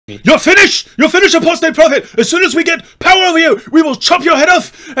You're finished! You're finished, Apostate Prophet! As soon as we get power over you, we will chop your head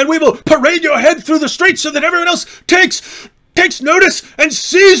off, and we will parade your head through the streets so that everyone else takes notice and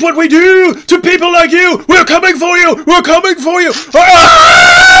sees what we do to people like you! We're coming for you! We're coming for you!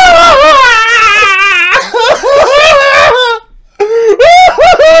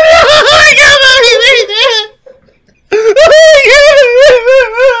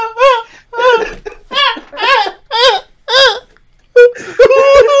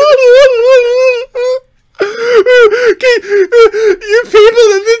 You people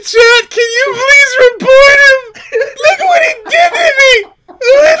in the chat, can you please report him? Look what he did to me!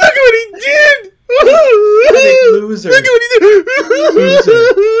 Look what he did! Loser. Look what he did!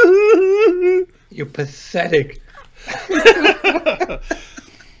 Loser. You're pathetic.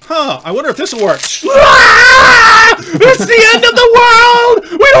 Huh, I wonder if this will work. It's the end of the world!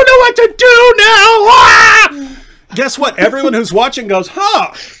 We don't know what to do now! Guess what? Everyone who's watching goes,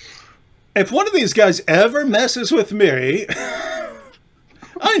 huh? If one of these guys ever messes with me,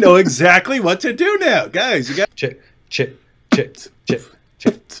 I know exactly what to do now. Guys, you got... Check, check, check, check,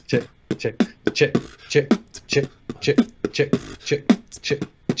 check, check, check, check, check, check, check, check, check, check, check, check,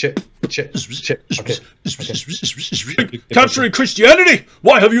 check. Okay. Capturing Christianity!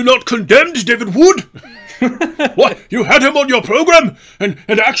 Why have you not condemned David Wood? What? You had him on your program and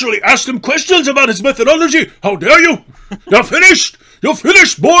actually asked him questions about his methodology? How dare you? You're finished! You're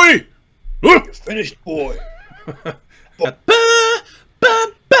finished, boy! You're finished, boy.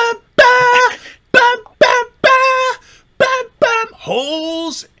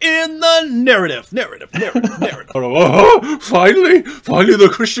 Holes in the narrative. Oh, finally the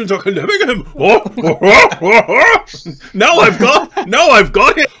Christians are condemning him. Now I've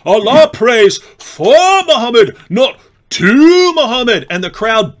got it. Allah praise for Muhammad, not to Muhammad. And the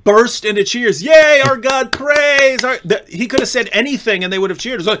crowd burst into cheers. Yay, our God praise. He could have said anything and they would have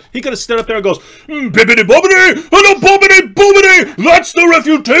cheered. So he could have stood up there and goes, bibbidi bobbidi, and a bobbidi bobbidi, that's the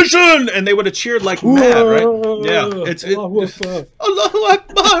refutation. And they would have cheered like mad, right? Yeah. Allahu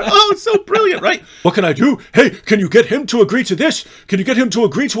Akbar. Oh, it's so brilliant, right? What can I do? Hey, can you get him to agree to this? Can you get him to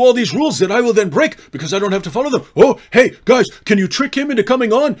agree to all these rules that I will then break because I don't have to follow them? Oh, hey, guys, can you trick him into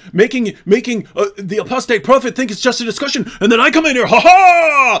coming on, making the apostate prophet think it's just a discussion, and then I come in here,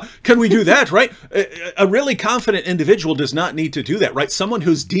 ha-ha! Can we do that, right? A really confident individual does not need to do that, right? Someone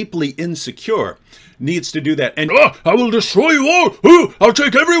who's deeply insecure needs to do that. And, I will destroy you all! I'll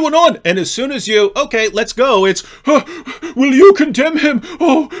take everyone on! And as soon as you, okay, let's go, it's, will you condemn him?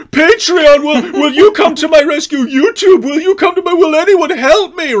 Oh, Patreon, will you come to my rescue? YouTube, will you come to my, will anyone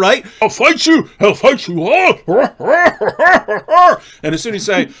help me, right? I'll fight you! And as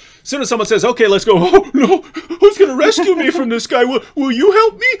soon as someone says, okay, let's go, oh, no, who's going to rescue me from this guy? Will you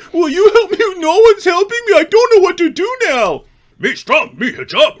help me? Will you help me? No one's helping me. I don't know what to do now. Me strong, me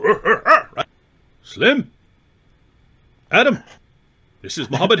hijab. Right? Slim. Adam. This is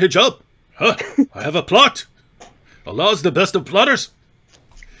Muhammad Hijab. Huh? I have a plot. Allah's the best of plotters.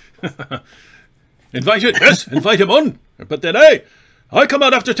 Invite him on. But then, hey, I come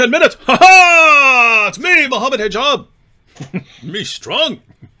out after 10 minutes. Ha ha! It's me, Muhammad Hijab. Me strong.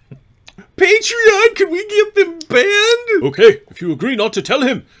 Patreon, can we get them banned? Okay, if you agree not to tell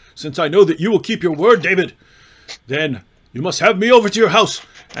him, since I know that you will keep your word, David, then you must have me over to your house.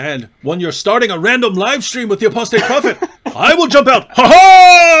 And when you're starting a random live stream with the Apostate Prophet, I will jump out.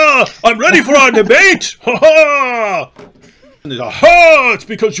 Ha-ha! I'm ready for our debate. Ha-ha! Ha-ha! It's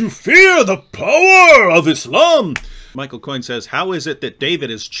because you fear the power of Islam. Michael Coyne says, how is it that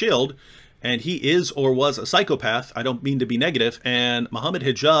David is chilled and he is or was a psychopath? I don't mean to be negative. And Muhammad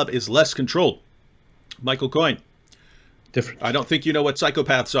Hijab is less controlled. Michael Coyne. Different. I don't think you know what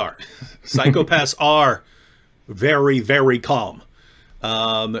psychopaths are. Psychopaths are very, very calm.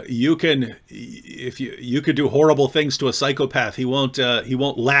 You can, if you could do horrible things to a psychopath, he won't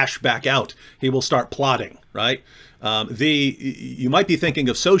lash back out. He will start plotting, right? You might be thinking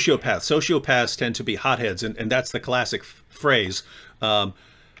of sociopaths. Sociopaths tend to be hotheads, and that's the classic phrase.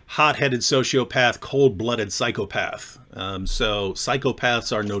 Hot-headed sociopath, cold-blooded psychopath. So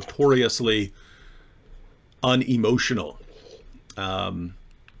psychopaths are notoriously unemotional. No,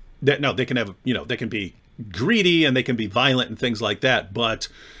 they can have, they can be greedy and they can be violent and things like that, but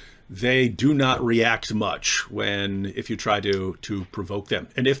they do not react much if you try to provoke them.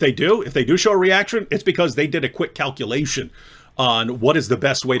 And if they do show a reaction, it's because they did a quick calculation on what is the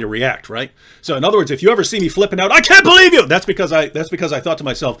best way to react, right? So in other words, if you ever see me flipping out, I can't believe you, that's because I thought to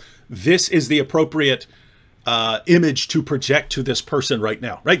myself, this is the appropriate image to project to this person right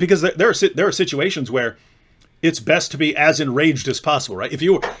now, right? Because there are situations where it's best to be as enraged as possible, right? If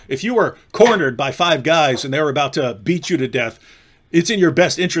you were cornered by 5 guys and they were about to beat you to death, it's in your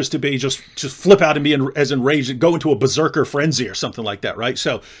best interest to be just flip out and be as enraged and go into a berserker frenzy or something like that, right?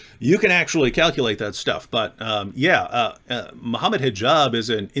 So you can actually calculate that stuff. But Muhammad Hijab is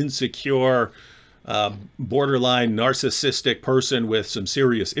an insecure, borderline narcissistic person with some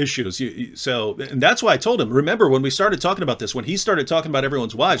serious issues. And that's why I told him, remember when we started talking about this, when he started talking about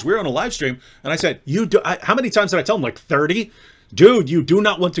everyone's wives, we were on a live stream and I said, how many times did I tell him? Like 30? Dude, you do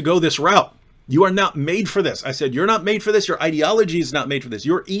not want to go this route. You are not made for this. I said, you're not made for this. Your ideology is not made for this.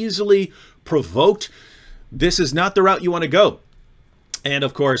 You're easily provoked. This is not the route you want to go. And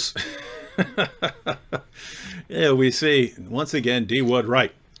of course, yeah, we see once again, D Wood,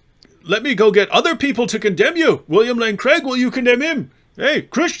 right. Let me go get other people to condemn you. William Lane Craig, will you condemn him? Hey,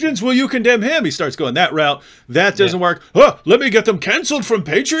 Christians, will you condemn him? He starts going that route. That doesn't work. Let me get them canceled from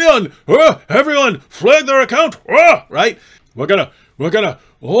Patreon. Everyone, flag their account. Right? We're gonna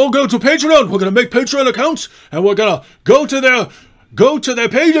all go to Patreon. We're gonna make Patreon accounts, and we're gonna go to their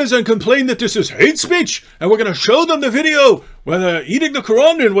pages and complain that this is hate speech, and we're gonna show them the video where they're eating the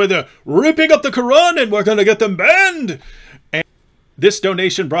Quran and where they're ripping up the Quran, and we're gonna get them banned. And this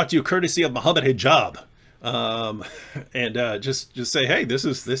donation brought to you courtesy of Muhammad Hijab. Just say, hey, this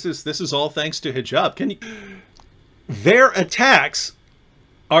is all thanks to Hijab. Their attacks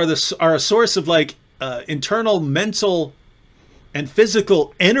are a source of like internal mental and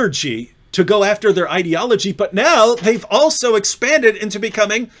physical energy to go after their ideology, but now they've also expanded into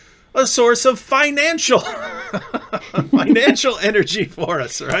becoming a source of financial energy for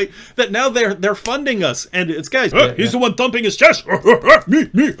us, right? That now they're funding us, and it's guys. He's the one thumping his chest. Me.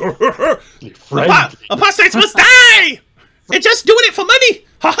 Apostates must die. They're just doing it for money.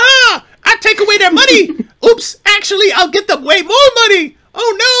 Ha ha! I take away their money. Oops! Actually, I'll get them way more money.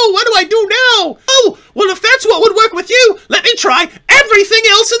 Oh no! What do I do now? Oh, well, if that's what would work with you, let me try everything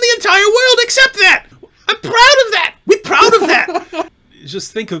else in the entire world except that. I'm proud of that. We're proud of that.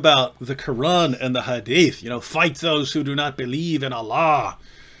 Just think about the Quran and the Hadith. Fight those who do not believe in Allah.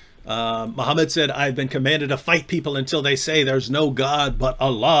 Muhammad said, I've been commanded to fight people until they say there's no God but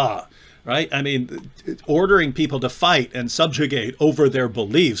Allah. Right? I mean, ordering people to fight and subjugate over their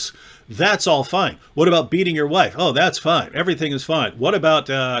beliefs, that's all fine. What about beating your wife? Oh, that's fine. Everything is fine. What about,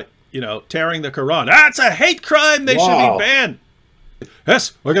 tearing the Quran? That's a hate crime. They should be banned.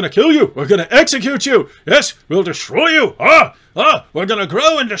 Yes, we're going to kill you. We're going to execute you. Yes, we'll destroy you. We're going to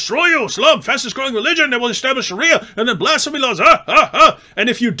grow and destroy you. Islam, fastest growing religion. Then we'll establish Sharia and then blasphemy laws. And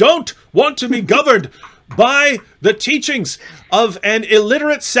if you don't want to be governed by the teachings of an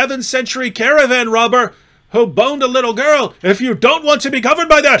illiterate 7th century caravan robber who boned a little girl, if you don't want to be governed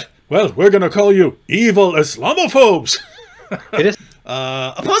by that, well, we're going to call you evil Islamophobes. It is.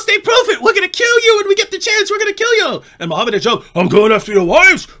 Apostate Prophet, we're going to kill you when we get the chance. We're going to kill you. And Muhammad Hijab, I'm going after your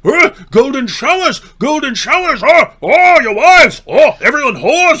wives. Golden showers. Golden showers. Your wives. Everyone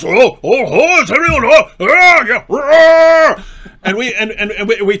whores. Whores. Everyone yeah. And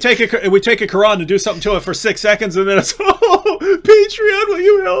we take a Quran and do something to it for 6 seconds, and then it's, Patreon, will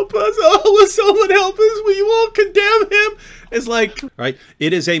you help us? Will someone help us? Will you all condemn him? It's like, right?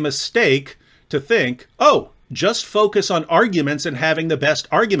 It is a mistake to think, just focus on arguments and having the best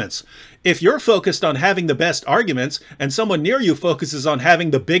arguments. If you're focused on having the best arguments and someone near you focuses on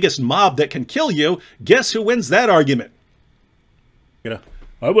having the biggest mob that can kill you, guess who wins that argument? I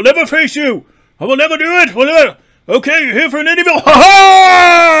will never face you. I will never do it. Okay, you're here for an interview. Ha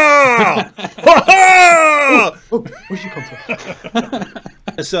ha! Ha ha! Where'd you come from?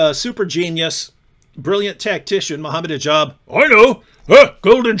 It's a super genius, brilliant tactician, Muhammad Hijab. I know.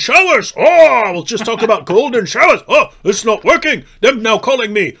 Golden showers. We'll just talk about golden showers. It's not working. Them now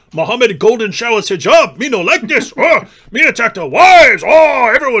calling me Muhammad Golden Showers Hijab. Me no like this. Me attack the wives.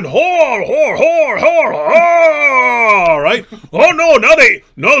 Everyone whore. Right?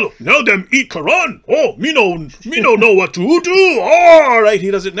 Now them eat Quran. Me no know what to do. Right?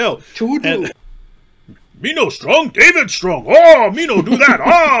 He doesn't know. To do. Me no strong, David strong. Me no do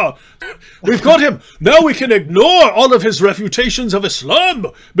that. We've got him. Now we can ignore all of his refutations of Islam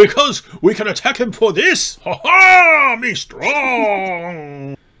because we can attack him for this. Me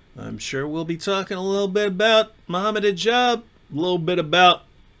strong. I'm sure we'll be talking a little bit about Muhammad Hijab, a little bit about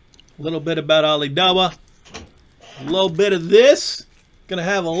Ali Dawah, a little bit of this. Gonna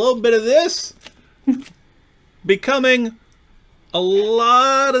have a little bit of this, becoming a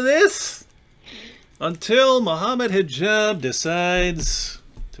lot of this. Until Muhammad Hijab decides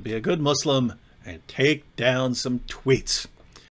to be a good Muslim and take down some tweets.